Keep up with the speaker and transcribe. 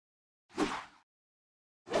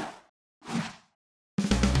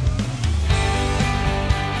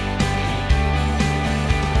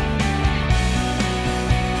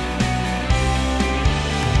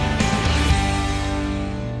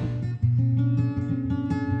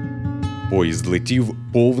Поїзд летів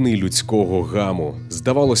повний людського гаму.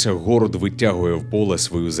 Здавалося, город витягує в поле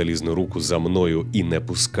свою залізну руку за мною і не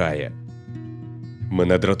пускає.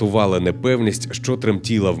 Мене дратувала непевність, що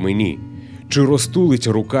тремтіла в мені. Чи розтулить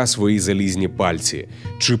рука свої залізні пальці?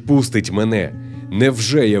 Чи пустить мене?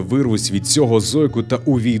 Невже я вирвусь від цього зойку та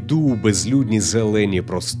увійду у безлюдні зелені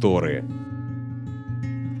простори?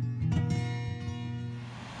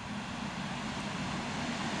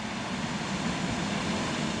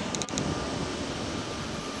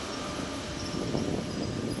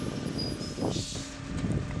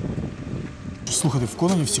 Слухайте, в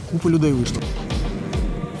Кононівці купа людей вийшло.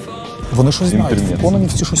 Вони щось знають, в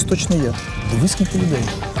Кононівці щось точно є. Дивись, скільки людей.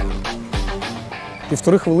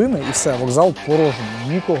 1,5 хвилини і все, вокзал порожній,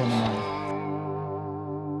 нікого немає.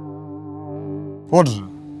 Отже,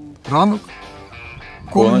 ранок,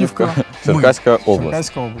 Кононівка, Черкаська область.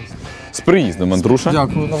 Черкаська область. З приїздом, Андруша.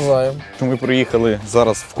 Дякую, навзаєм. Ми приїхали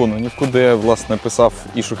зараз в Кононівку, де, власне, писав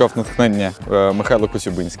і шукав натхнення Михайло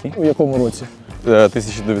Коцюбинський. У якому році?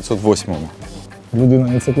 1908-му.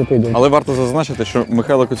 Людина енциклопедія. Але варто зазначити, що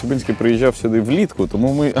Михайло Коцюбинський приїжджав сюди влітку,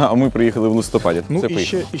 тому ми приїхали в листопаді. Ну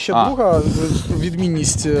і ще друга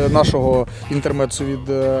відмінність нашого інтермецу від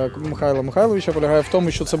Михайла Михайловича полягає в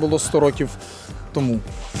тому, що це було 100 років тому.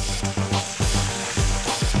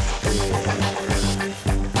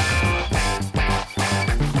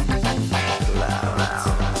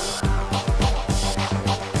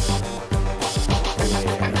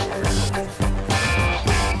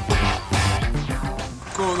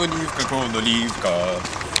 Кононівка,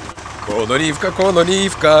 Кононівка, Кононівка,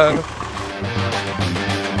 Кононівка.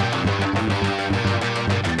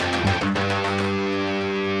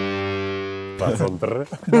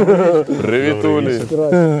 Привітулі.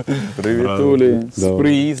 Привітулі. З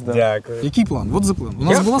приїздом. Дякую. Який план? От за план. У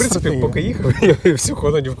нас була стратегія. Поки їхав, я всю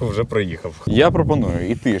Кононівку вже проїхав. Я пропоную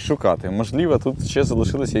йти шукати. Можливо, тут ще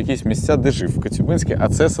залишилися якісь місця, де жив Коцюбинський, а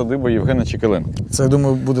це садиба Євгена Чекаленка. Це, я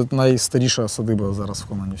думаю, буде найстаріша садиба зараз в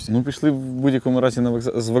Кононівці. Ну, пішли в будь-якому разі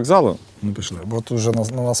з вокзалу. Ну, пішли, бо тут вже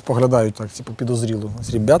на нас поглядають так, типу, підозріло.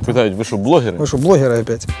 Ребята. Питають, ви що, блогери? Ви що, блогери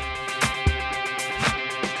опять?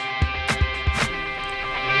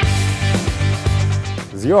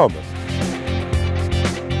 Зйобас.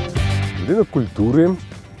 Будинок культури.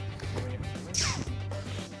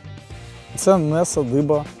 Це не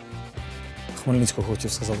садиба Хмельницького,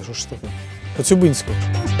 хотів сказати, що ж таке. Коцюбинського.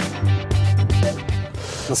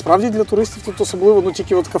 Насправді для туристів тут особливо, ну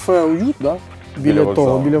тільки от кафе «Уют», да? біля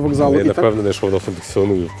вокзалу. Я не впевнений, що воно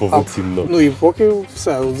функціонує повноцінно. Ну і поки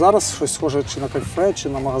все. От зараз щось схоже чи на кафе, чи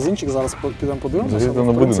на магазинчик, зараз підемо подивимося. На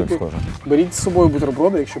будинок схоже. Беріть з собою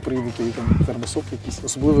бутерброди, якщо приїдете, і там термосок якийсь,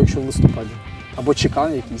 особливо якщо в листопаді. Або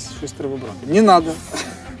чекан якийсь, щось треба брати. Не треба.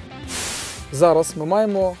 Зараз ми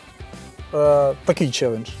маємо такий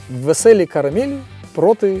челендж. ВеселіКарамелі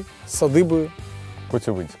проти садиби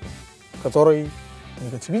Коцюбинського. який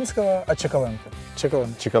не Коцюбинського, а Чекаленка.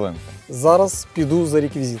 Чекаленка. Зараз піду за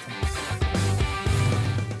реквізитом.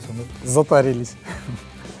 Затарились.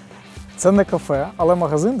 Це не кафе, але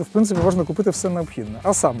магазин, де, в принципі, можна купити все необхідне.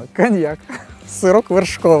 А саме коньяк, сирок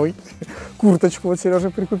вершковий, курточку от Сережа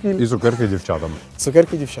прикупили. І цукерки дівчатам.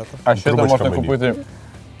 Цукерки дівчата. А ще там можна купити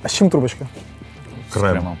А з чим трубочка?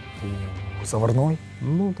 Крем. Заварной?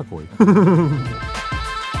 Ну, такой.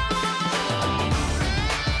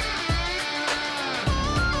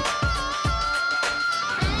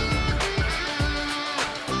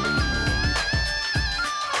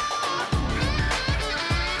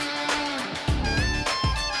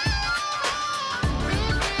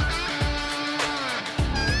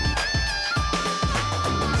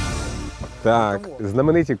 Так,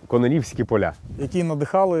 знамениті Кононівські поля. Які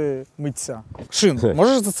надихали митця. Шин,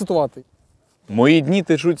 можеш зацитувати? Мої дні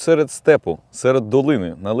течуть серед степу, серед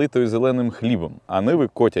долини, налитої зеленим хлібом, а ниви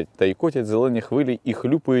котять, та й котять зелені хвилі і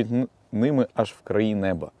хлюпають ними аж в краї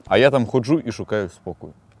неба. А я там ходжу і шукаю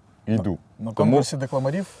спокою. Йду. На конкурсі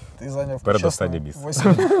декламарів ти зайняв передостаннє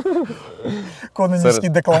місце. Кононівський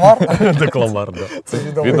декламар. Декламар, да. Це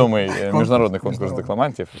відомий міжнародний конкурс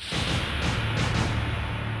декламантів.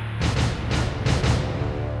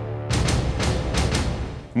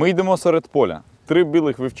 Ми йдемо серед поля. 3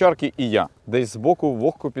 білих вівчарки і я. Десь збоку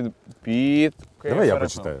вогко під... Давай я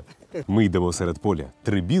прочитаю. Ми йдемо серед поля.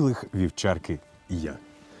 3 білих вівчарки і я.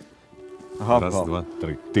 Раз, два,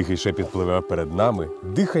 три. Тихий шепіт пливе перед нами.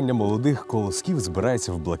 Дихання молодих колосків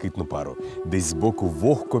збирається в блакитну пару. Десь збоку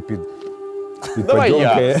вогко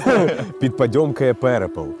підпадьомкає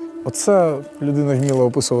перепел. Оце людина вміла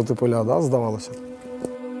описувати поля, да, здавалося?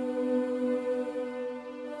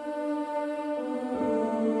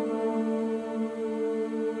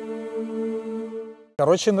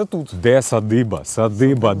 Коротше, не тут. Де садиба?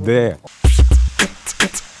 Садиба де?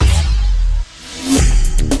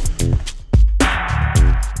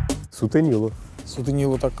 Сутеніло.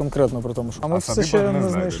 Сутеніло так конкретно при тому, що. А ми все садиба ще не не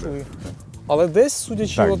знайде, знайшли. Але десь,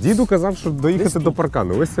 судячи, Так, от діду казав, що доїхати десь до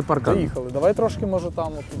паркану. Ось це паркан. доїхали. Давай трошки, може, там.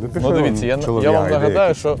 От. Ну, ти Ну що, дивіться, я чолов'яга, вам іде нагадаю,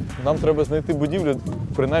 якийсь. що нам треба знайти будівлю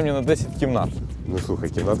принаймні на 10 кімнат. Ну слухай,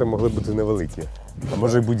 кімнати могли бути невеликі. А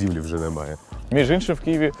може й будівлі вже немає. Між іншим, в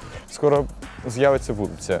Києві скоро з'явиться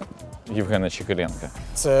вулиця Євгена Чекаленка.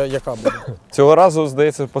 Це яка буде? Цього разу,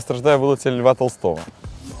 здається, постраждає вулиця Льва Толстого.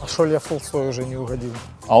 А що Лев Толстой вже не угодив?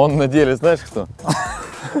 А он на ділі, знаєш хто?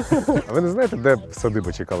 А ви не знаєте, де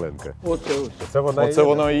садиба Чекаленка? Оце. Це вона Оце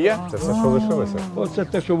воно і є? Це все, що лишилося? Оце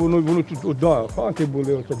те, що воно тут, да, хати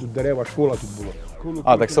були, оце тут дерева, школа тут була.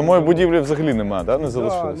 А, так самої будівлі взагалі немає, да? Не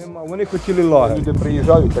залишилось? Да, нема. Вони хотіли лагерь. Люди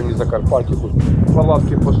приїжджають, там із Закарпаття,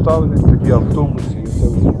 палатки поставили, тоді автобуси, і це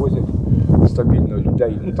вони возять стабільно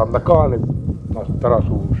людей. Ну там на Кани, на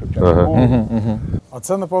Тарасову Шевченку. А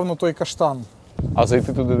це, напевно, той каштан. А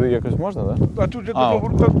зайти туди якось можна, так? А тут же А.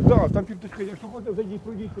 там фірточка, якщо хочете, зайдіть,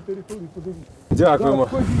 пройдіть по території, подивіться. Дякуємо. Так,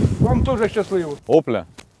 ходіть, вам теж щасливо. Опля.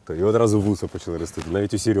 І одразу вуса почали ростити,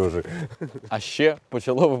 навіть у Сережі. А ще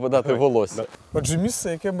почало випадати волосся. Отже,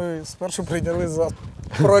 місце, яке ми спершу прийняли за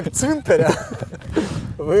проект цвинтаря,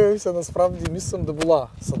 виявився насправді місцем, де була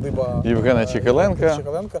садиба Євгена Чекаленка.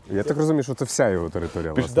 Я так розумію, що це вся його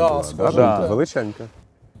територія власне Да, була. схоже, Да? да. Величенька.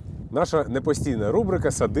 Наша непостійна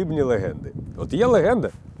рубрика «Садибні легенди». От є легенда,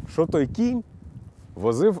 що той кінь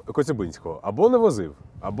возив Коцюбинського. Або не возив,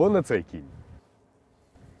 або не цей кінь.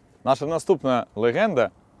 Наша наступна легенда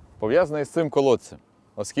пов'язана із цим колодцем,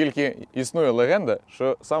 оскільки існує легенда,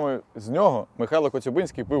 що саме з нього Михайло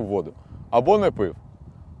Коцюбинський пив воду. Або не пив,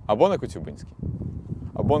 або не Коцюбинський,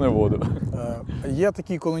 або не воду. Є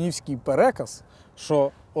такий колонівський переказ,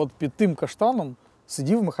 що от під тим каштаном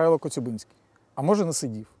сидів Михайло Коцюбинський. А може не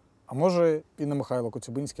сидів. А може і не Михайло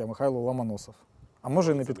Коцюбинський, а Михайло Ломоносов. А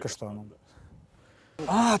може і не під каштаном.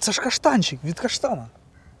 А, це ж каштанчик від каштана.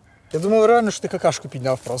 Я думав реально, що ти какашку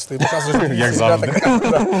підняв просто і показуєш. Як завжди.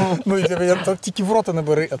 Ну і тебе тільки в рота не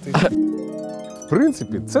бери, а ти. В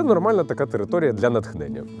принципі, це нормальна така територія для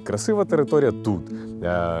натхнення. Красива територія тут.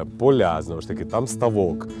 Поля, знову ж таки, там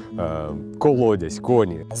ставок, колодязь,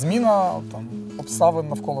 коні. Зміна там, обставин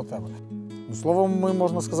навколо тебе. Словом, ми,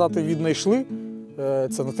 можна сказати, віднайшли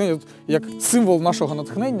це натхнення. Як символ нашого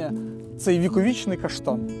натхнення цей віковічний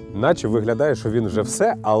каштан. Наче виглядає, що він вже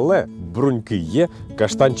все, але бруньки є,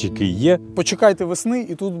 каштанчики є. Почекайте весни,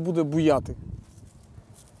 і тут буде буяти.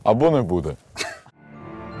 Або не буде.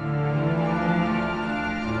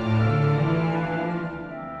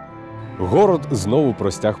 Город знову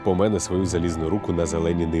простяг по мене свою залізну руку на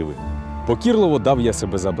зелені ниви. Покірливо дав я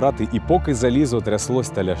себе забрати, і поки залізо тряслось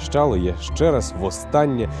та лящало, я ще раз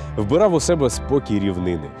востаннє вбирав у себе спокій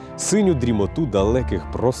рівнини, синю дрімоту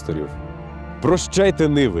далеких просторів. Прощайте,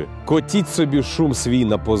 ниви, котіть собі шум свій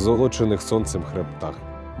на позолочених сонцем хребтах.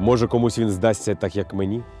 Може, комусь він здасться так, як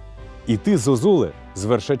мені? І ти, зозуле, з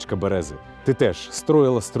вершечка берези, ти теж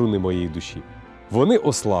строїла струни моєї душі. Вони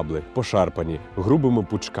ослабли, пошарпані, грубими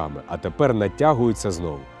пучками, а тепер натягуються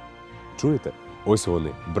знову. Чуєте? Ось вони,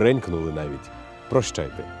 бренькнули навіть.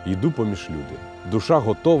 Прощайте, йду поміж люди. Душа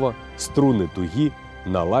готова, струни тугі,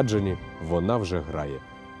 наладжені, вона вже грає.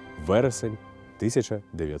 Вересень,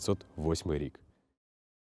 1908 рік.